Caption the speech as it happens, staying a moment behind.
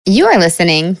You are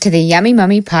listening to the Yummy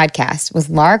Mummy podcast with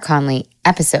Laura Conley,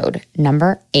 episode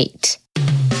number 8.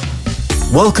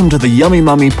 Welcome to the Yummy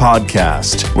Mummy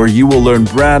podcast, where you will learn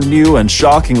brand new and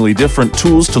shockingly different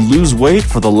tools to lose weight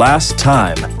for the last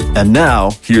time. And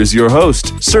now, here's your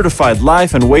host, certified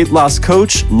life and weight loss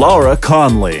coach, Laura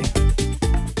Conley.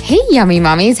 Hey, Yummy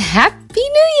Mummies. Happy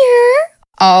New Year.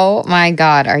 Oh my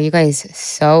God. Are you guys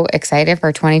so excited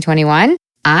for 2021?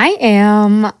 I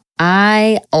am.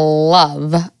 I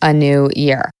love a new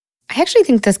year. I actually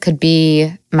think this could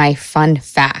be my fun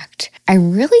fact. I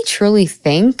really truly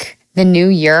think the new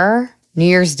year, New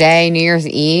Year's Day, New Year's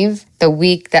Eve, the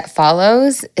week that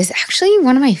follows is actually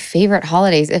one of my favorite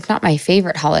holidays, if not my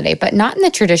favorite holiday, but not in the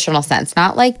traditional sense.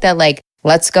 Not like the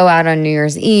let's go out on New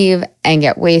Year's Eve and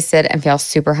get wasted and feel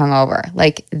super hungover.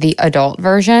 Like the adult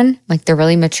version, like the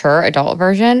really mature adult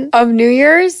version of New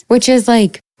Year's, which is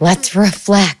like, let's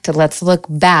reflect. Let's look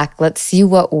back. Let's see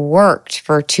what worked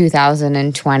for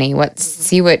 2020. Let's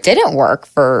see what didn't work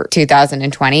for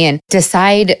 2020 and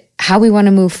decide how we want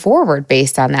to move forward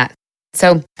based on that.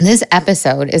 So this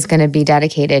episode is going to be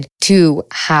dedicated to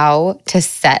how to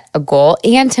set a goal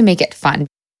and to make it fun.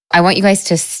 I want you guys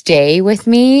to stay with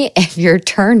me if you're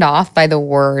turned off by the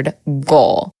word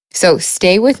goal. So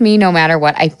stay with me no matter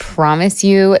what. I promise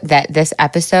you that this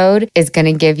episode is going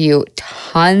to give you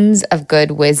tons of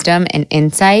good wisdom and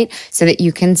insight so that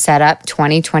you can set up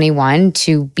 2021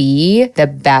 to be the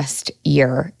best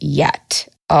year yet.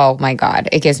 Oh my God,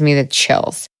 it gives me the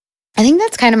chills. I think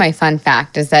that's kind of my fun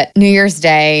fact is that New Year's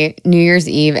Day, New Year's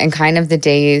Eve, and kind of the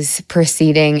days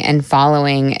preceding and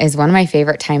following is one of my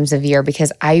favorite times of year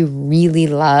because I really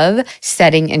love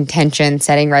setting intention,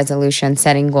 setting resolutions,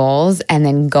 setting goals, and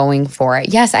then going for it.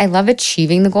 Yes, I love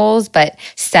achieving the goals, but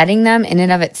setting them in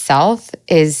and of itself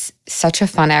is such a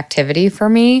fun activity for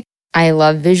me. I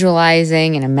love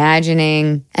visualizing and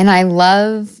imagining, and I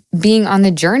love being on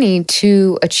the journey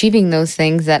to achieving those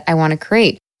things that I want to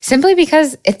create. Simply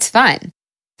because it's fun.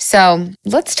 So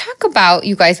let's talk about,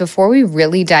 you guys, before we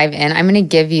really dive in, I'm going to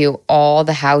give you all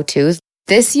the how-tos.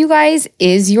 This, you guys,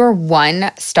 is your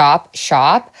one-stop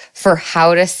shop for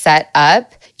how to set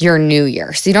up your new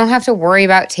year. So you don't have to worry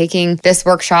about taking this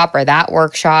workshop or that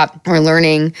workshop or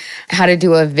learning how to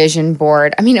do a vision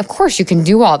board. I mean, of course you can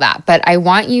do all that, but I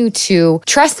want you to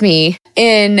trust me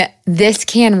in this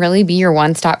can really be your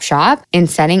one-stop shop in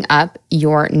setting up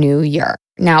your new year.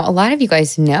 Now, a lot of you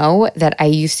guys know that I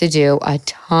used to do a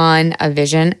ton of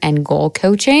vision and goal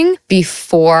coaching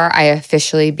before I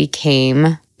officially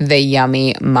became the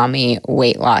Yummy Mummy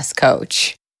weight loss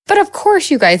coach. But of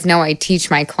course, you guys know I teach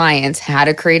my clients how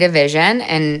to create a vision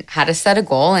and how to set a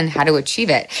goal and how to achieve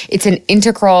it. It's an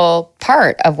integral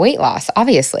part of weight loss,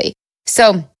 obviously.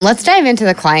 So let's dive into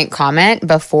the client comment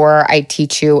before I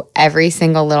teach you every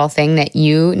single little thing that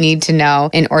you need to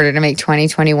know in order to make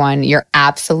 2021 your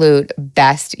absolute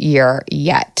best year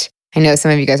yet. I know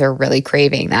some of you guys are really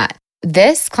craving that.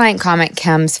 This client comment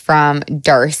comes from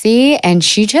Darcy, and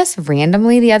she just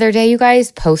randomly the other day, you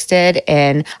guys, posted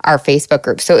in our Facebook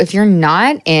group. So if you're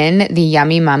not in the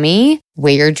Yummy Mummy,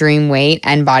 Weigh Your Dream Weight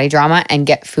and Body Drama and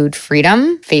Get Food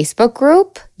Freedom Facebook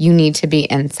group, you need to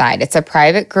be inside. It's a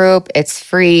private group. It's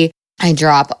free. I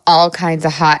drop all kinds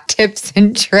of hot tips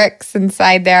and tricks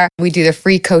inside there. We do the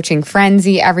free coaching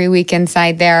frenzy every week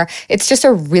inside there. It's just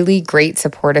a really great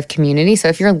supportive community. So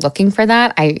if you're looking for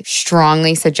that, I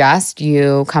strongly suggest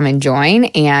you come and join.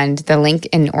 And the link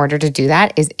in order to do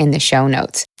that is in the show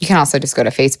notes. You can also just go to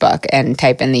Facebook and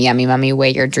type in the Yummy Mummy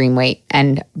Weigh Your Dream Weight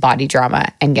and Body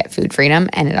Drama and Get Food Freedom,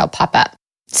 and it'll pop up.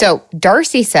 So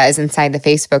Darcy says inside the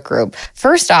Facebook group,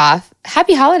 first off,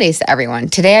 happy holidays to everyone.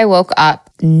 Today I woke up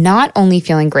not only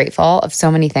feeling grateful of so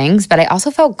many things, but I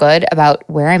also felt good about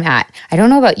where I'm at. I don't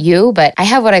know about you, but I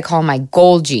have what I call my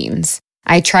goal jeans.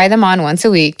 I try them on once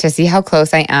a week to see how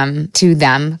close I am to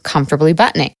them comfortably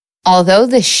buttoning. Although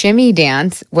the shimmy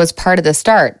dance was part of the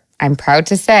start, I'm proud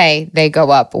to say they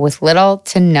go up with little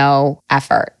to no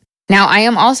effort. Now, I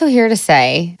am also here to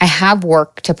say I have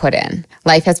work to put in.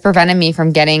 Life has prevented me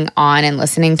from getting on and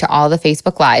listening to all the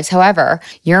Facebook Lives. However,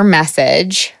 your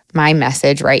message, my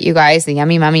message, right, you guys, the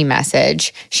Yummy Mummy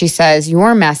message, she says,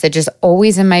 your message is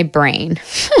always in my brain.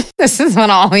 This is what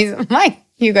always,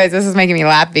 you guys, this is making me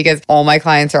laugh because all my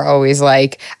clients are always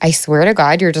like, I swear to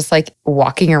God, you're just like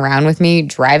walking around with me,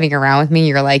 driving around with me.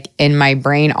 You're like in my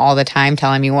brain all the time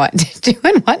telling me what to do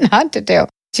and what not to do.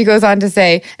 She goes on to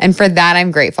say, and for that, I'm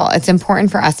grateful. It's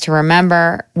important for us to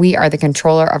remember we are the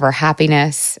controller of our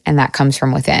happiness, and that comes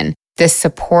from within. This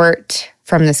support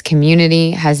from this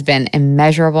community has been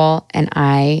immeasurable, and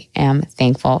I am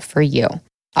thankful for you.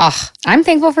 I'm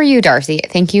thankful for you, Darcy.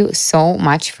 Thank you so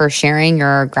much for sharing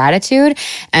your gratitude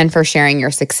and for sharing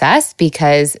your success,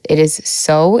 because it is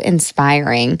so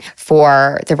inspiring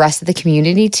for the rest of the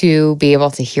community to be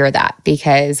able to hear that,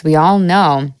 because we all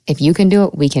know if you can do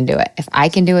it, we can do it. If I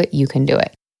can do it, you can do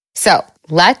it. So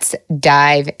let's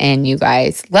dive in, you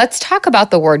guys. Let's talk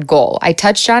about the word goal. I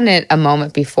touched on it a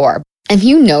moment before. If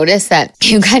you notice that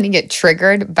you kind of get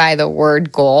triggered by the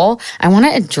word goal, I want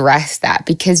to address that,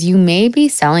 because you may be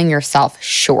selling yourself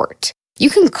short. You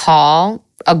can call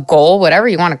a goal whatever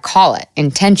you want to call it: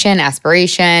 intention,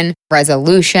 aspiration,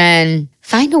 resolution.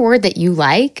 Find a word that you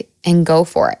like and go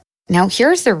for it. Now,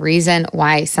 here's the reason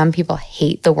why some people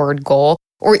hate the word goal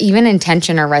or even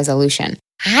intention or resolution.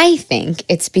 I think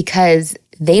it's because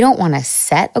they don't want to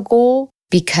set a goal,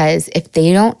 because if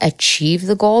they don't achieve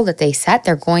the goal that they set,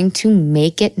 they're going to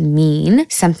make it mean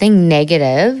something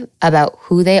negative about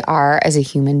who they are as a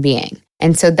human being.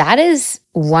 And so that is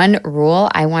one rule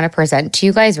I want to present to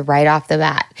you guys right off the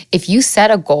bat. If you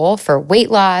set a goal for weight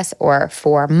loss or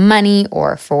for money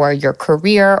or for your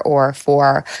career or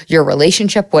for your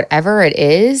relationship, whatever it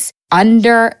is,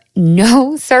 under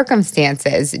no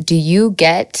circumstances do you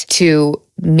get to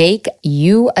make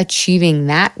you achieving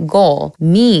that goal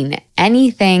mean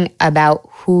anything about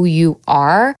who you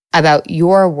are, about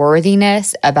your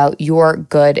worthiness, about your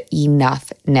good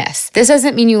enoughness. This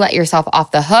doesn't mean you let yourself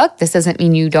off the hook. This doesn't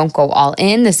mean you don't go all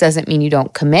in. This doesn't mean you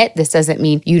don't commit. This doesn't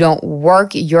mean you don't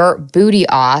work your booty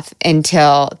off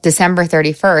until December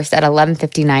 31st at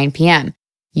 11:59 p.m.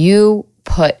 You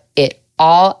put it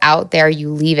all out there. You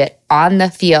leave it on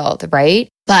the field, right?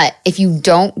 But if you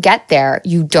don't get there,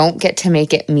 you don't get to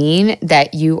make it mean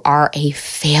that you are a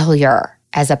failure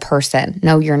as a person.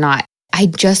 No, you're not. I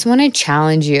just want to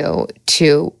challenge you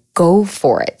to go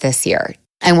for it this year.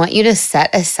 I want you to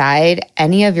set aside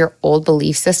any of your old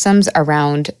belief systems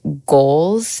around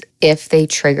goals if they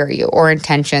trigger you, or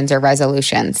intentions or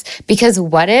resolutions. Because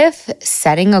what if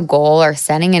setting a goal or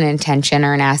setting an intention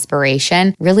or an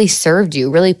aspiration really served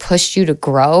you, really pushed you to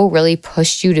grow, really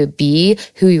pushed you to be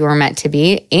who you were meant to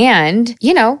be, and,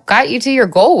 got you to your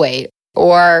goal weight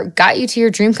or got you to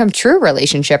your dream come true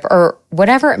relationship or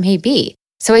whatever it may be.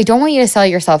 So I don't want you to sell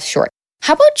yourself short.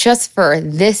 How about just for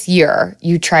this year,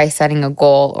 you try setting a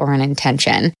goal or an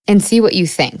intention and see what you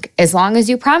think? As long as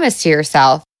you promise to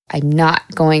yourself, I'm not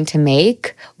going to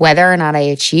make whether or not I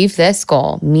achieve this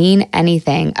goal mean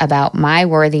anything about my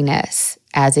worthiness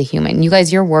as a human. You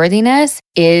guys, your worthiness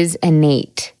is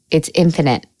innate. It's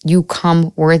infinite. You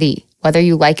come worthy, whether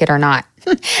you like it or not.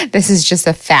 This is just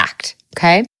a fact,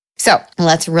 okay? So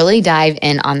let's really dive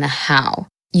in on the how.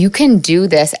 You can do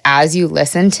this as you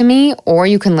listen to me, or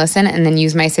you can listen and then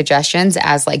use my suggestions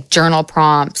as like journal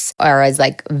prompts or as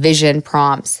like vision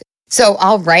prompts. So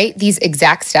I'll write these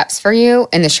exact steps for you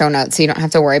in the show notes so you don't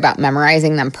have to worry about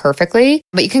memorizing them perfectly.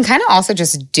 But you can kind of also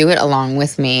just do it along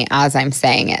with me as I'm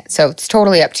saying it. So it's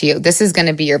totally up to you. This is going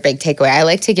to be your big takeaway. I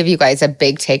like to give you guys a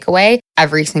big takeaway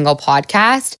every single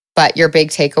podcast. But your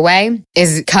big takeaway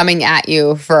is coming at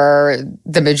you for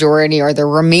the majority or the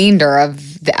remainder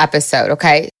of the episode,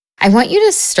 okay? I want you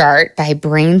to start by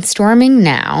brainstorming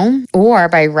now or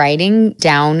by writing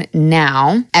down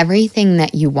now everything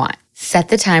that you want. Set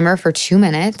the timer for 2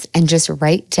 minutes and just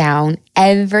write down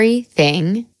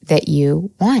everything that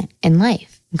you want in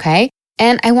life, okay?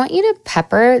 And I want you to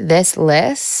pepper this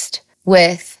list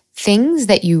with things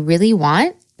that you really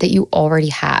want that you already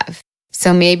have.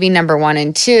 So maybe number 1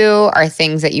 and 2 are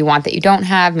things that you want that you don't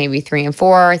have. Maybe 3 and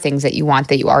 4 are things that you want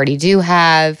that you already do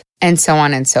have, and so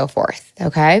on and so forth,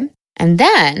 okay? And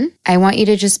then I want you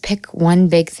to just pick one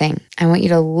big thing. I want you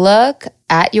to look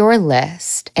at your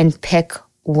list and pick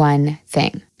one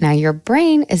thing. Now your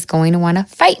brain is going to want to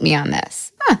fight me on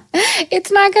this.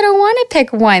 It's not going to want to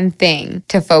pick one thing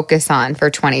to focus on for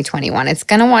 2021. It's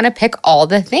going to want to pick all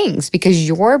the things because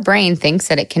your brain thinks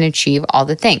that it can achieve all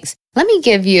the things. Let me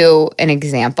give you an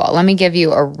example. Let me give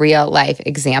you a real life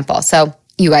example. So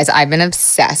you guys, I've been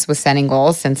obsessed with setting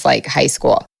goals since like high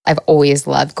school. I've always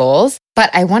loved goals, but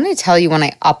I want to tell you when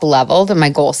I up-leveled my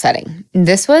goal setting.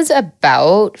 This was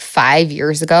about 5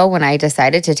 years ago when I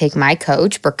decided to take my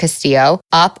coach, Brooke Castillo,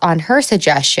 up on her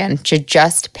suggestion to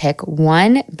just pick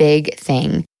one big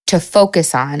thing to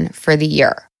focus on for the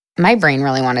year. My brain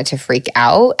really wanted to freak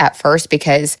out at first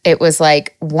because it was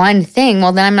like one thing,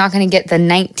 well, then I'm not going to get the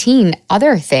 19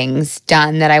 other things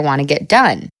done that I want to get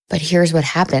done. But here's what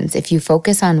happens. If you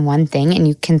focus on one thing and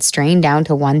you constrain down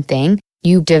to one thing,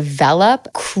 You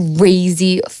develop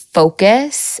crazy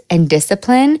focus and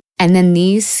discipline, and then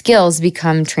these skills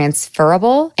become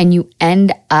transferable, and you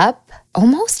end up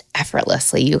almost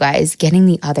effortlessly, you guys, getting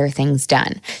the other things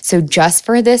done. So just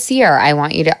for this year, I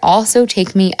want you to also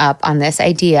take me up on this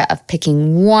idea of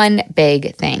picking one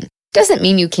big thing. Doesn't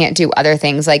mean you can't do other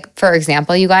things. Like, for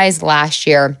example, you guys, last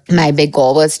year, my big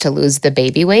goal was to lose the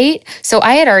baby weight. So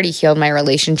I had already healed my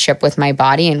relationship with my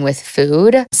body and with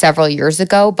food several years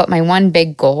ago. But my one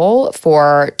big goal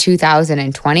for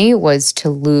 2020 was to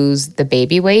lose the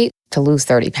baby weight, to lose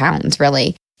 30 pounds,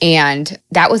 really. And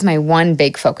that was my one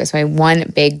big focus, my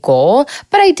one big goal.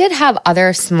 But I did have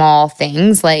other small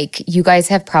things, like you guys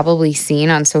have probably seen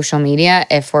on social media,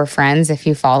 if we're friends, if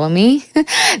you follow me,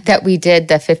 that we did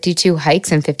the 52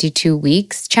 hikes in 52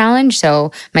 weeks challenge.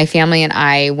 So my family and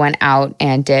I went out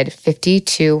and did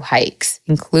 52 hikes,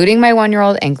 including my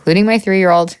 1-year-old, including my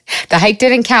 3-year-old. The hike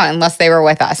didn't count unless they were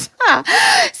with us.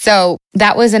 So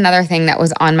that was another thing that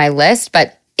was on my list,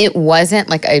 but it wasn't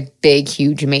like a big,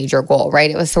 huge, major goal,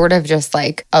 right? It was sort of just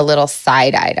like a little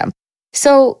side item.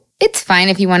 So it's fine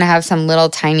if you want to have some little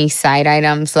tiny side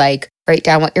items, like write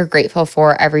down what you're grateful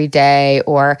for every day,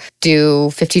 or do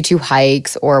 52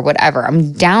 hikes or whatever.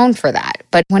 I'm down for that.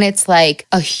 But when it's like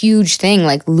a huge thing,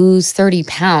 like lose 30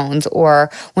 pounds,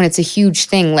 or when it's a huge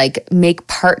thing, like make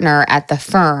partner at the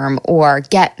firm, or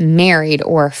get married,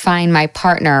 or find my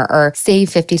partner, or save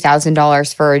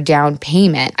 $50,000 for a down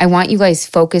payment, I want you guys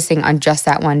focusing on just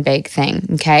that one big thing,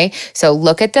 okay? So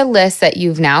look at the list that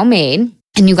you've now made.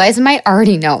 And you guys might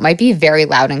already know, it might be very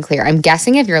loud and clear. I'm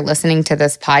guessing if you're listening to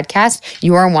this podcast,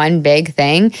 your one big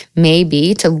thing may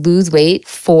be to lose weight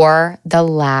for the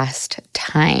last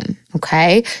time,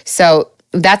 okay? So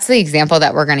that's the example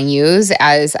that we're going to use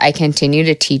as I continue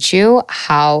to teach you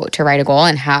how to write a goal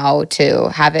and how to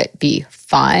have it be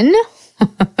fun.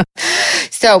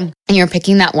 So you're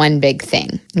picking that one big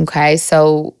thing, okay?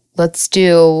 So let's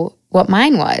do what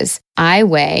mine was. I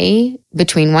weigh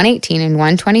between 118 and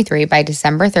 123 by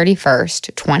December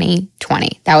 31st,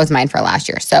 2020. That was mine for last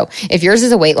year. So if yours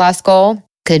is a weight loss goal,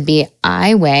 could be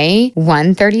I weigh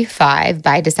 135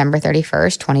 by December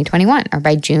 31st, 2021, or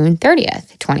by June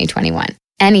 30th, 2021.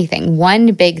 Anything,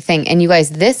 one big thing. And you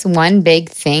guys, this one big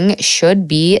thing should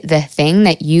be the thing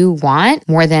that you want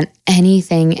more than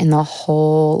anything in the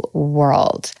whole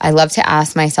world. I love to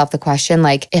ask myself the question,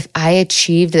 like, if I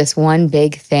achieved this one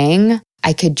big thing,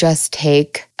 I could just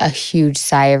take a huge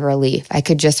sigh of relief. I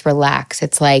could just relax.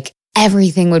 It's like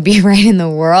everything would be right in the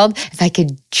world if I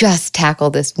could just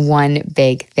tackle this one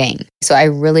big thing. So I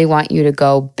really want you to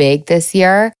go big this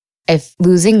year. If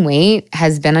losing weight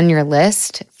has been on your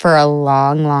list for a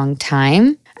long, long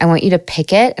time, I want you to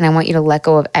pick it and I want you to let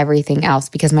go of everything else,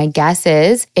 because my guess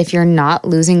is if you're not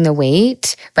losing the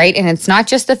weight, right? And it's not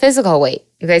just the physical weight.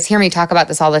 You guys hear me talk about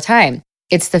this all the time.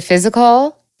 It's the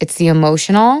physical, it's the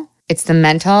emotional, it's the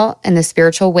mental, and the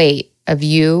spiritual weight of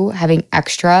you having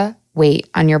extra weight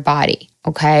on your body.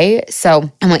 Okay,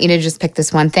 so I want you to just pick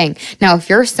this one thing. Now, if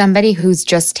you're somebody who's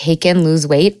just taken lose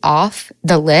weight off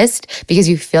the list because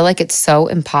you feel like it's so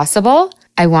impossible,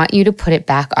 I want you to put it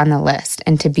back on the list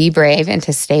and to be brave and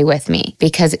to stay with me,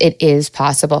 because it is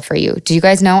possible for you. Do you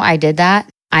guys know I did that?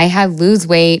 I had lose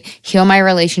weight, heal my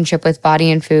relationship with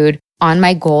body and food on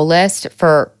my goal list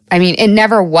it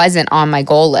never wasn't on my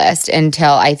goal list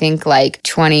until I think like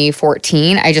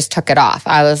 2014. I just took it off.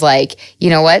 I was like, you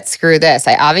know what? Screw this.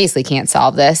 I obviously can't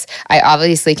solve this. I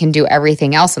obviously can do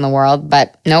everything else in the world,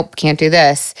 but nope, can't do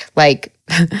this. Like,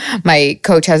 my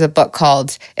coach has a book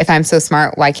called If I'm So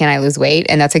Smart, Why Can't I Lose Weight?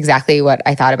 And that's exactly what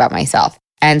I thought about myself.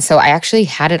 And so I actually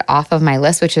had it off of my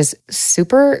list, which is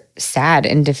super sad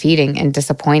and defeating and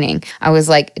disappointing. I was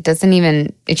like, it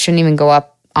shouldn't even go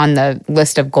up on the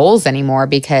list of goals anymore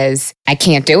because I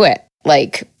can't do it.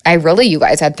 Like, you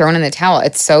guys had thrown in the towel.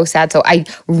 It's so sad. So I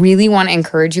really want to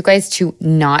encourage you guys to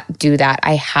not do that.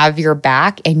 I have your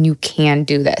back and you can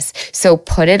do this. So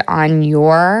put it on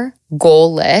your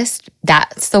goal list.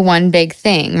 That's the one big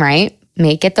thing, right?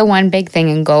 Make it the one big thing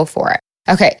and go for it.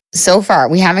 Okay, so far,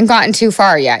 we haven't gotten too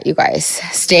far yet, you guys.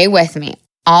 Stay with me.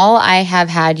 All I have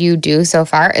had you do so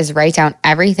far is write down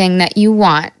everything that you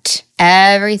want,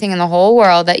 everything in the whole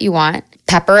world that you want,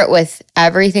 pepper it with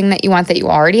everything that you want that you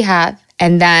already have.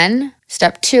 And then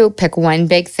step 2, pick one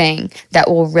big thing that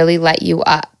will really light you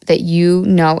up, that you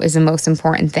know is the most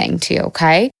important thing to you,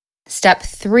 okay? Step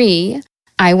 3,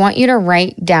 I want you to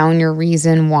write down your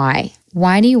reason why.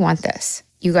 Why do you want this?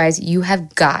 You guys, you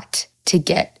have got to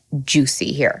get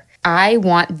juicy here. I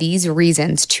want these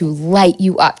reasons to light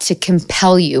you up, to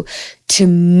compel you, to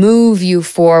move you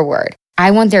forward. I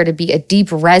want there to be a deep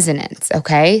resonance,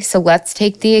 okay? So let's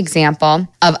take the example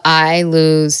of I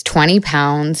lose 20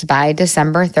 pounds by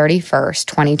December 31st,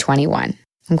 2021,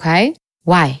 okay?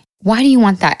 Why? Why do you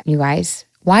want that, you guys?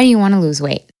 Why do you want to lose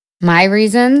weight? My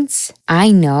reasons,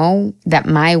 I know that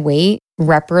my weight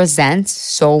represents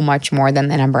so much more than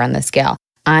the number on the scale.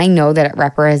 I know that it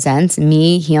represents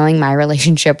me healing my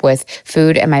relationship with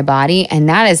food and my body, and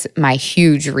that is my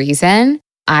huge reason.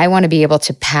 I want to be able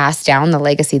to pass down the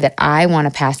legacy that I want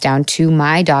to pass down to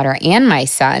my daughter and my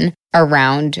son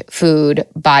around food,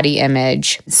 body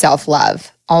image,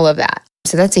 self-love, all of that.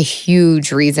 So that's a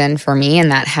huge reason for me,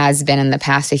 and that has been in the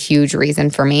past a huge reason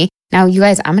for me. Now, you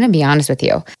guys, I'm going to be honest with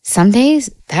you. Some days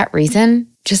that reason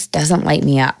just doesn't light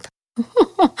me up.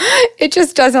 It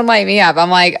just doesn't light me up.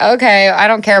 I'm like, okay, I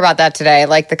don't care about that today.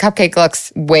 Like the cupcake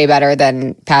looks way better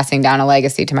than passing down a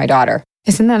legacy to my daughter.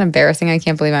 Isn't that embarrassing? I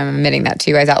can't believe I'm admitting that to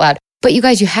you guys out loud. But you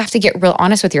guys, you have to get real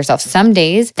honest with yourself. Some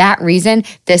days that reason,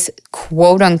 this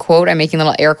quote unquote, I'm making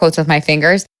little air quotes with my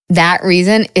fingers, that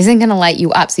reason isn't going to light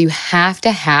you up. So you have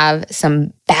to have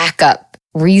some backup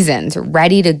reasons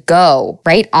ready to go,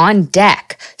 right on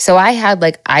deck. So I had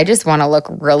I just want to look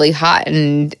really hot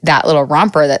in that little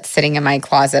romper that's sitting in my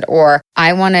closet, or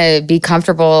I want to be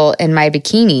comfortable in my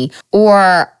bikini,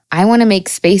 or I want to make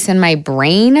space in my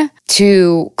brain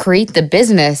to create the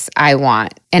business I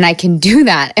want. And I can do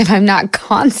that if I'm not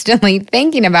constantly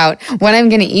thinking about what I'm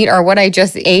going to eat or what I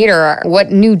just ate or what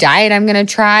new diet I'm going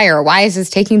to try or why is this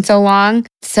taking so long.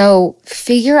 So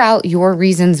figure out your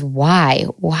reasons why.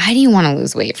 Why do you want to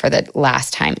lose weight for the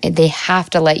last time? They have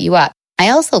to light you up.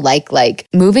 I also like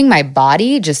moving my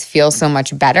body just feels so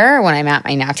much better when I'm at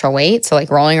my natural weight. So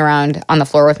rolling around on the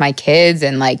floor with my kids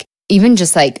and even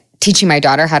just teaching my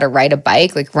daughter how to ride a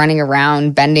bike, running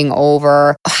around, bending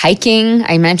over, hiking.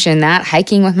 I mentioned that,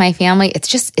 hiking with my family.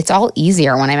 It's all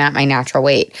easier when I'm at my natural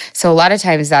weight. So a lot of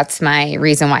times that's my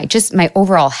reason why. Just my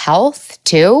overall health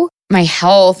too. My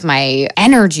health, my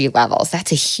energy levels,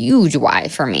 that's a huge why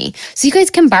for me. So you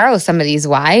guys can borrow some of these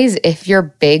whys if your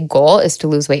big goal is to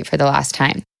lose weight for the last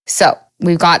time. So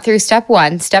we've got through step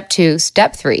 1, step 2,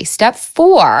 step 3. Step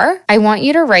 4, I want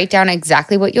you to write down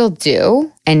exactly what you'll do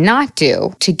and not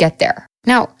do to get there.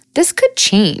 Now, this could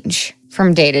change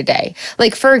from day to day.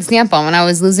 For example, when I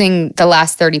was losing the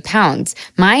last 30 pounds,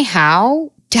 my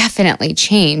how definitely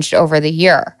changed over the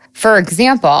year. For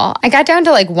example, I got down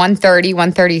to 130,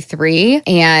 133,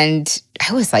 and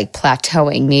I was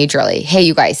plateauing majorly. Hey,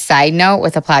 you guys, side note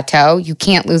with a plateau, you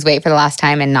can't lose weight for the last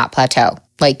time and not plateau.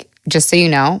 Just so you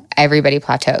know, everybody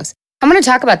plateaus. I'm going to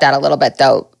talk about that a little bit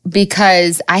though,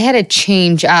 because I had to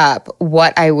change up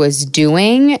what I was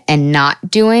doing and not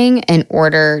doing in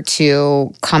order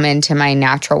to come into my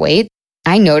natural weight.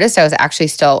 I noticed I was actually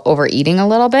still overeating a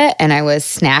little bit and I was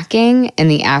snacking in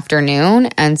the afternoon.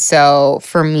 And so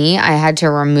for me, I had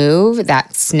to remove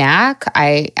that snack.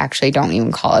 I actually don't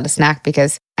even call it a snack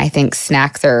because I think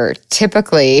snacks are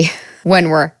typically when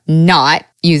we're not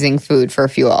using food for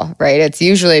fuel, right? It's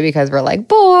usually because we're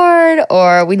bored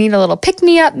or we need a little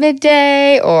pick-me-up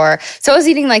midday so I was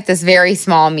eating this very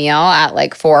small meal at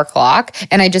 4:00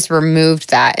 and I just removed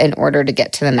that in order to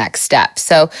get to the next step.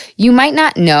 So you might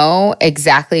not know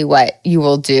exactly what you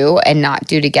will do and not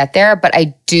do to get there, but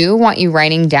I do want you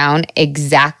writing down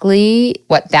exactly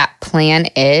what that plan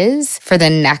is for the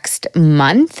next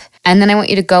month. And then I want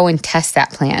you to go and test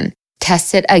that plan.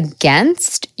 Test it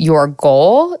against your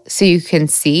goal so you can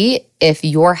see if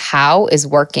your how is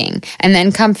working. And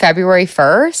then come February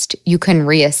 1st, you can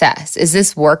reassess. Is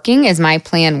this working? Is my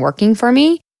plan working for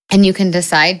me? And you can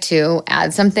decide to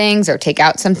add some things or take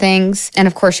out some things. And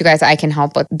of course, you guys, I can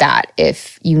help with that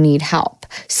if you need help.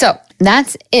 So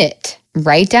that's it.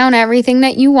 Write down everything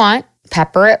that you want.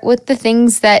 Pepper it with the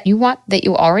things that you want that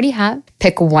you already have.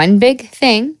 Pick one big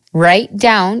thing. Write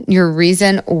down your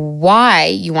reason why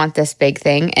you want this big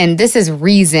thing. And this is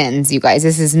reasons, you guys.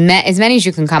 This is as many as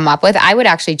you can come up with. I would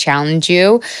actually challenge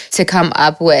you to come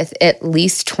up with at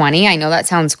least 20. I know that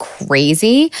sounds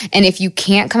crazy. And if you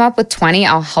can't come up with 20,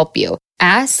 I'll help you.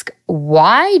 Ask,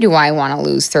 why do I want to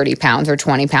lose 30 pounds or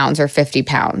 20 pounds or 50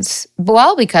 pounds?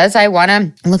 Well, because I want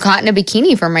to look hot in a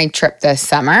bikini for my trip this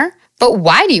summer. But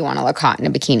why do you want to look hot in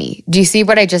a bikini? Do you see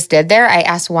what I just did there? I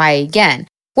asked why again.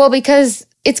 Well, because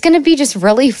it's going to be just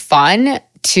really fun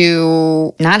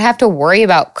to not have to worry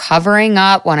about covering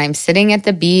up when I'm sitting at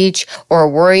the beach or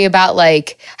worry about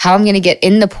how I'm going to get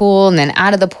in the pool and then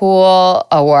out of the pool.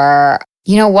 Or,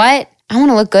 you know what? I want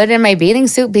to look good in my bathing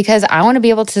suit because I want to be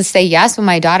able to say yes when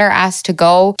my daughter asks to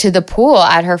go to the pool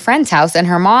at her friend's house and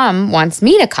her mom wants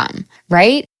me to come,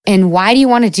 right? And why do you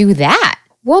want to do that?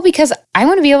 Well, because I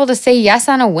want to be able to say yes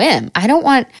on a whim. I don't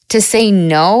want to say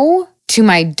no to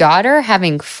my daughter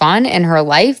having fun in her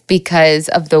life because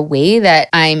of the way that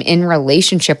I'm in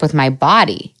relationship with my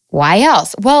body. Why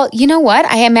else? Well, you know what?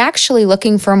 I am actually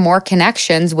looking for more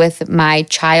connections with my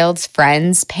child's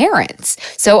friends' parents.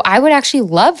 So I would actually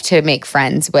love to make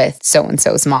friends with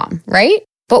so-and-so's mom, right?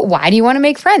 But why do you want to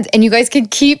make friends? And you guys can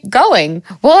keep going.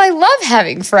 Well, I love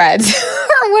having friends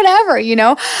or whatever,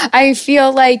 I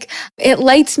feel like it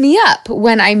lights me up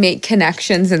when I make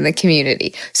connections in the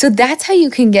community. So that's how you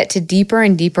can get to deeper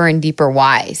and deeper and deeper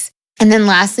whys. And then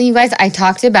lastly, you guys, I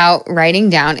talked about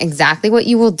writing down exactly what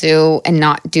you will do and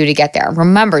not do to get there.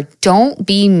 Remember, don't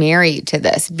be married to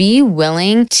this. Be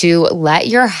willing to let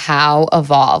your how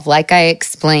evolve. Like I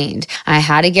explained, I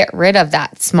had to get rid of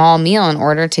that small meal in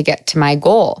order to get to my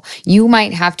goal. You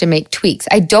might have to make tweaks.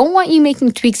 I don't want you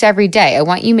making tweaks every day. I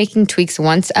want you making tweaks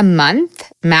once a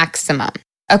month maximum.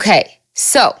 Okay,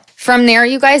 so from there,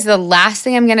 you guys, the last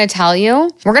thing I'm going to tell you,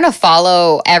 we're going to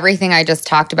follow everything I just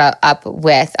talked about up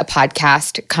with a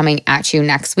podcast coming at you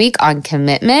next week on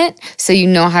commitment. So you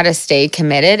know how to stay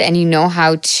committed and you know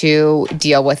how to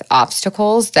deal with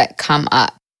obstacles that come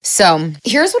up. So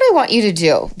here's what I want you to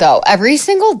do, though. Every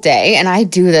single day, and I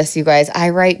do this, you guys,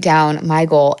 I write down my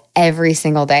goal every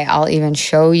single day. I'll even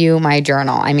show you my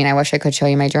journal. I mean, I wish I could show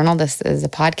you my journal. This is a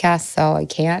podcast, so I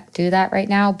can't do that right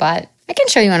now, but I can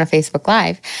show you on a Facebook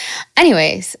Live.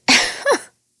 Anyways,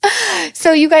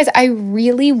 so you guys, I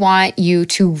really want you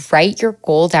to write your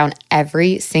goal down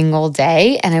every single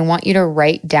day. And I want you to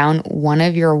write down one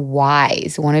of your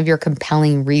whys, one of your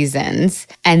compelling reasons.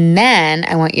 And then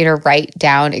I want you to write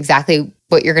down exactly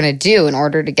what you're going to do in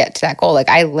order to get to that goal. Like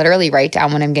I literally write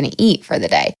down what I'm going to eat for the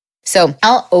day. So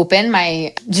I'll open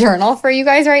my journal for you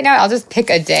guys right now. I'll just pick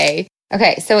a day.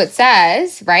 Okay, so it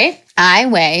says, right, I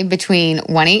weigh between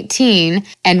 118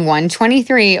 and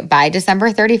 123 by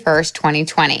December 31st,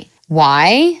 2020.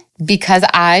 Why? Because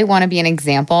I want to be an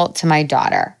example to my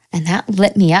daughter. And that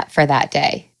lit me up for that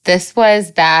day. This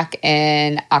was back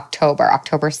in October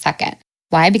 2nd.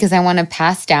 Why? Because I want to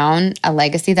pass down a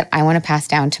legacy that I want to pass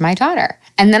down to my daughter.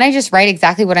 And then I just write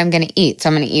exactly what I'm going to eat. So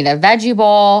I'm going to eat a veggie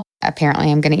bowl.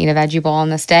 Apparently, I'm going to eat a veggie bowl on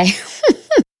this day.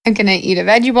 I'm going to eat a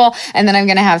veggie bowl, and then I'm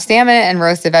going to have salmon and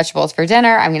roasted vegetables for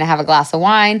dinner. I'm going to have a glass of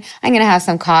wine. I'm going to have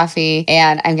some coffee,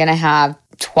 and I'm going to have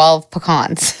 12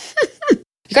 pecans.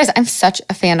 You guys, I'm such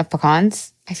a fan of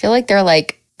pecans. I feel like they're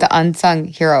like the unsung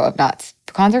hero of nuts.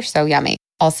 Pecans are so yummy.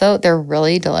 Also, they're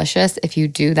really delicious if you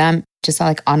do them just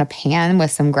like on a pan with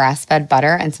some grass-fed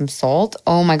butter and some salt.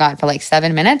 Oh my God, for like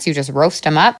 7 minutes, you just roast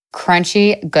them up.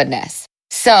 Crunchy goodness.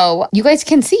 So you guys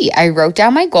can see, I wrote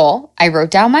down my goal, I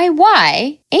wrote down my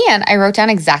why, and I wrote down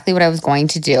exactly what I was going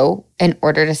to do in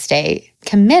order to stay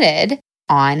committed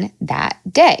on that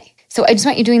day. So I just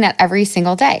want you doing that every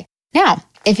single day. Now,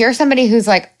 if you're somebody who's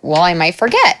like, well, I might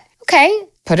forget. Okay,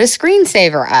 put a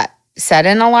screensaver up. Set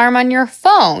an alarm on your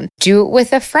phone. Do it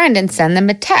with a friend and send them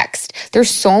a text. There's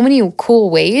so many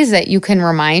cool ways that you can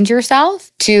remind yourself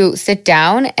to sit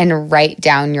down and write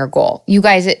down your goal. You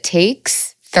guys, it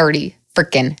takes 30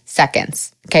 freaking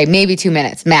seconds. Okay, maybe 2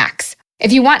 minutes max.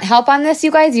 If you want help on this,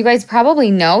 you guys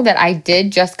probably know that I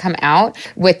did just come out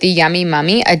with the Yummy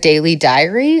Mummy, a daily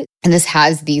diary. And this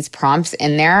has these prompts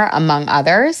in there, among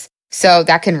others. So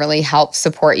that can really help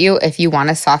support you. If you want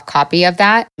a soft copy of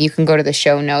that, you can go to the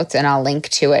show notes and I'll link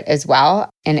to it as well.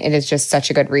 And it is just such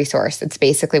a good resource. It's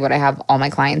basically what I have all my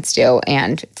clients do.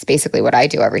 And it's basically what I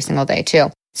do every single day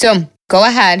too. So go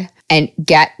ahead and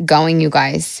get going, you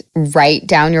guys. Write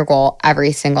down your goal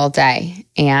every single day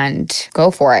and go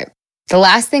for it. The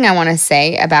last thing I want to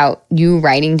say about you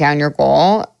writing down your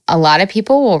goal, a lot of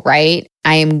people will write,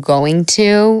 I am going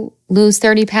to lose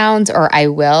 30 pounds, or I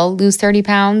will lose 30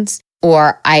 pounds,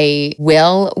 or I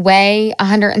will weigh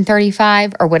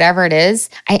 135, or whatever it is.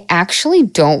 I actually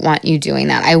don't want you doing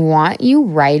that. I want you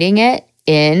writing it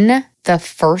in the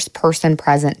first person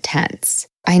present tense.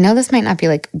 I know this might not be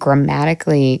like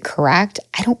grammatically correct.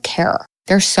 I don't care.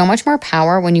 There's so much more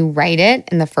power when you write it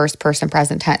in the first person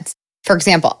present tense. For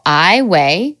example, I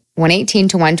weigh 118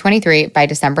 to 123 by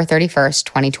December 31st,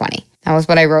 2020. That was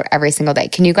what I wrote every single day.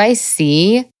 Can you guys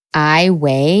see? I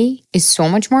weigh is so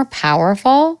much more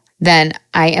powerful than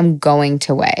I am going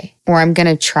to weigh or I'm going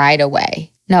to try to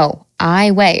weigh. No,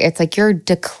 I weigh. It's like you're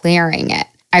declaring it.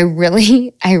 I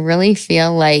really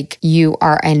feel like you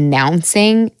are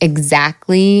announcing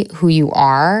exactly who you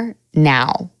are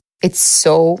now. It's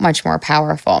so much more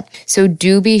powerful. So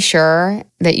do be sure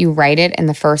that you write it in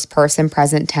the first person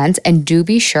present tense, and do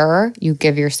be sure you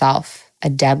give yourself a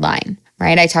deadline,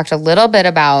 right? I talked a little bit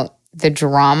about the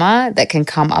drama that can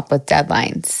come up with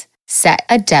deadlines. Set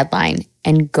a deadline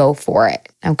and go for it,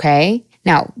 okay?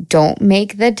 Now, don't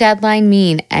make the deadline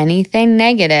mean anything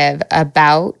negative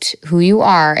about who you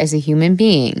are as a human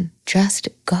being. Just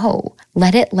go.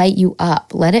 Let it light you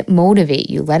up. Let it motivate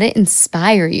you. Let it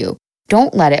inspire you.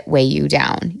 Don't let it weigh you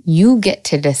down. You get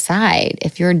to decide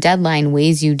if your deadline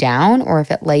weighs you down or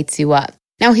if it lights you up.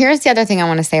 Now, here's the other thing I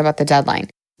want to say about the deadline.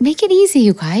 Make it easy,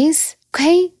 you guys.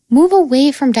 Okay? Move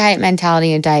away from diet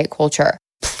mentality and diet culture.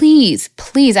 Please,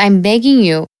 I'm begging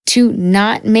you to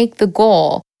not make the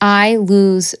goal, I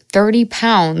lose 30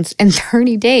 pounds in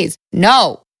 30 days.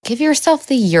 No, give yourself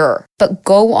the year, but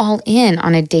go all in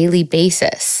on a daily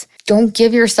basis. Don't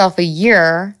give yourself a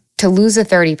year to lose the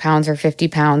 30 pounds or 50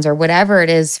 pounds or whatever it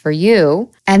is for you,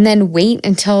 and then wait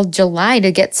until July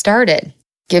to get started.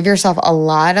 Give yourself a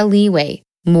lot of leeway,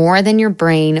 more than your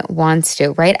brain wants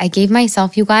to, right? I gave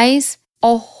myself, you guys,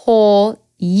 a whole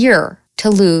year to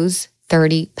lose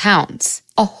 30 pounds,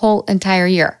 a whole entire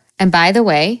year. And by the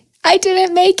way, I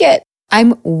didn't make it.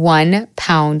 I'm 1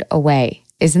 pound away.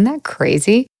 Isn't that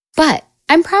crazy? But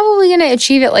I'm probably going to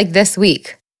achieve it like this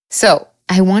week. So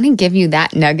I want to give you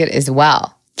that nugget as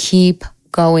well. Keep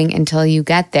going until you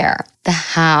get there. The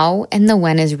how and the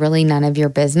when is really none of your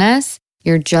business.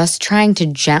 You're just trying to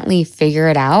gently figure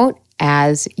it out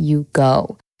as you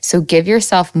go. So give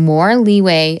yourself more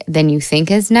leeway than you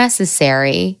think is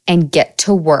necessary and get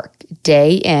to work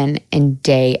day in and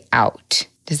day out.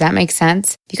 Does that make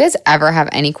sense? If you guys ever have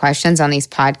any questions on these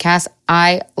podcasts,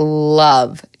 I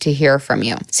love to hear from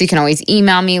you. So you can always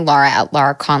email me,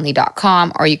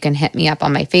 laura@lauraconley.com, or you can hit me up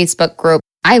on my Facebook group.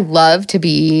 I love to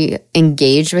be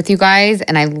engaged with you guys,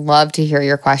 and I love to hear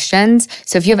your questions.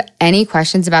 So if you have any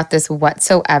questions about this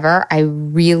whatsoever, I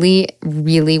really,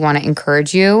 really want to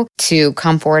encourage you to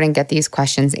come forward and get these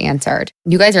questions answered.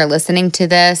 You guys are listening to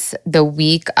this the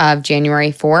week of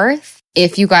January 4th.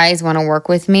 If you guys want to work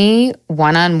with me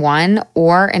one-on-one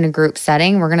or in a group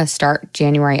setting, we're going to start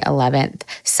January 11th.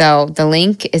 So the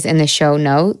link is in the show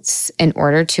notes in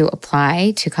order to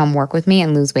apply to come work with me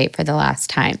and lose weight for the last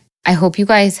time. I hope you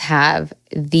guys have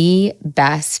the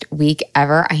best week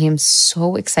ever. I am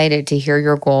so excited to hear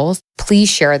your goals. Please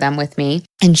share them with me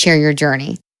and share your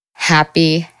journey.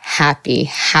 Happy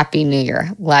New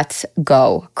Year. Let's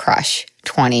go crush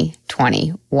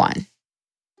 2021.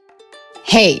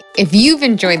 Hey, if you've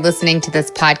enjoyed listening to this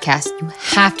podcast, you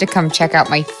have to come check out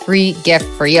my free gift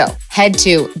for you. Head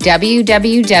to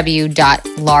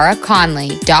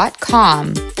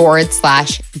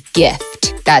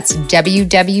www.lauraconley.com/gift. That's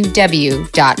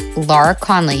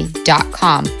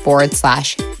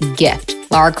www.lauraconley.com/gift.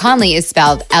 Laura Conley is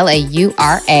spelled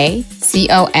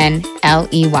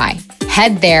LauraConley.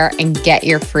 Head there and get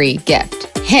your free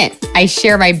gift. Hint, I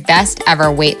share my best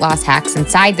ever weight loss hacks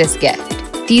inside this gift.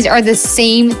 These are the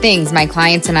same things my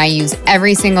clients and I use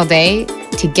every single day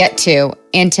to get to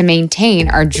and to maintain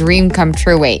our dream come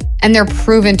true weight. And they're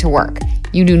proven to work.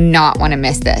 You do not want to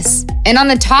miss this. And on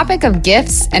the topic of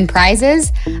gifts and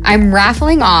prizes, I'm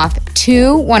raffling off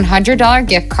 2 $100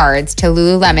 gift cards to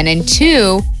Lululemon and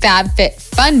 2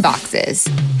 FabFitFun boxes.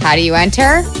 How do you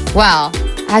enter? Well,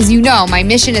 as you know, my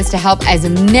mission is to help as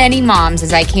many moms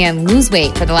as I can lose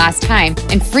weight for the last time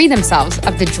and free themselves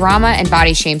of the drama and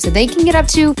body shame so they can get up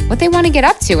to what they want to get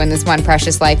up to in this one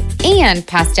precious life and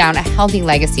pass down a healthy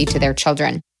legacy to their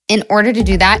children. In order to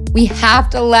do that, we have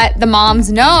to let the moms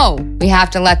know. We have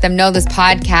to let them know this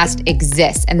podcast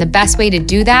exists. And the best way to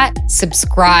do that,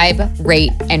 subscribe,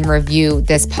 rate, and review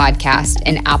this podcast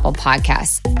in Apple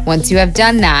Podcasts. Once you have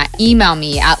done that, email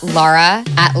me at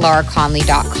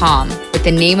laura@lauraconley.com with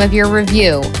the name of your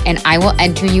review, and I will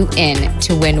enter you in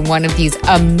to win one of these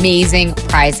amazing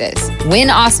prizes. Win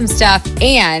awesome stuff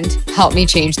and help me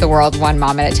change the world one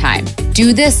mom at a time.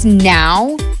 Do this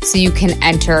now so you can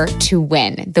enter to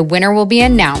win. The winner will be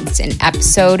announced in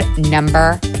episode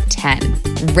number 10.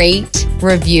 Rate,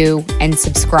 review, and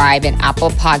subscribe in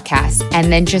Apple Podcasts.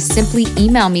 And then just simply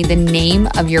email me the name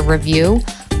of your review,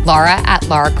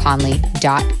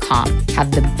 laura@lauraconley.com.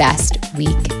 Have the best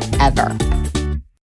week ever.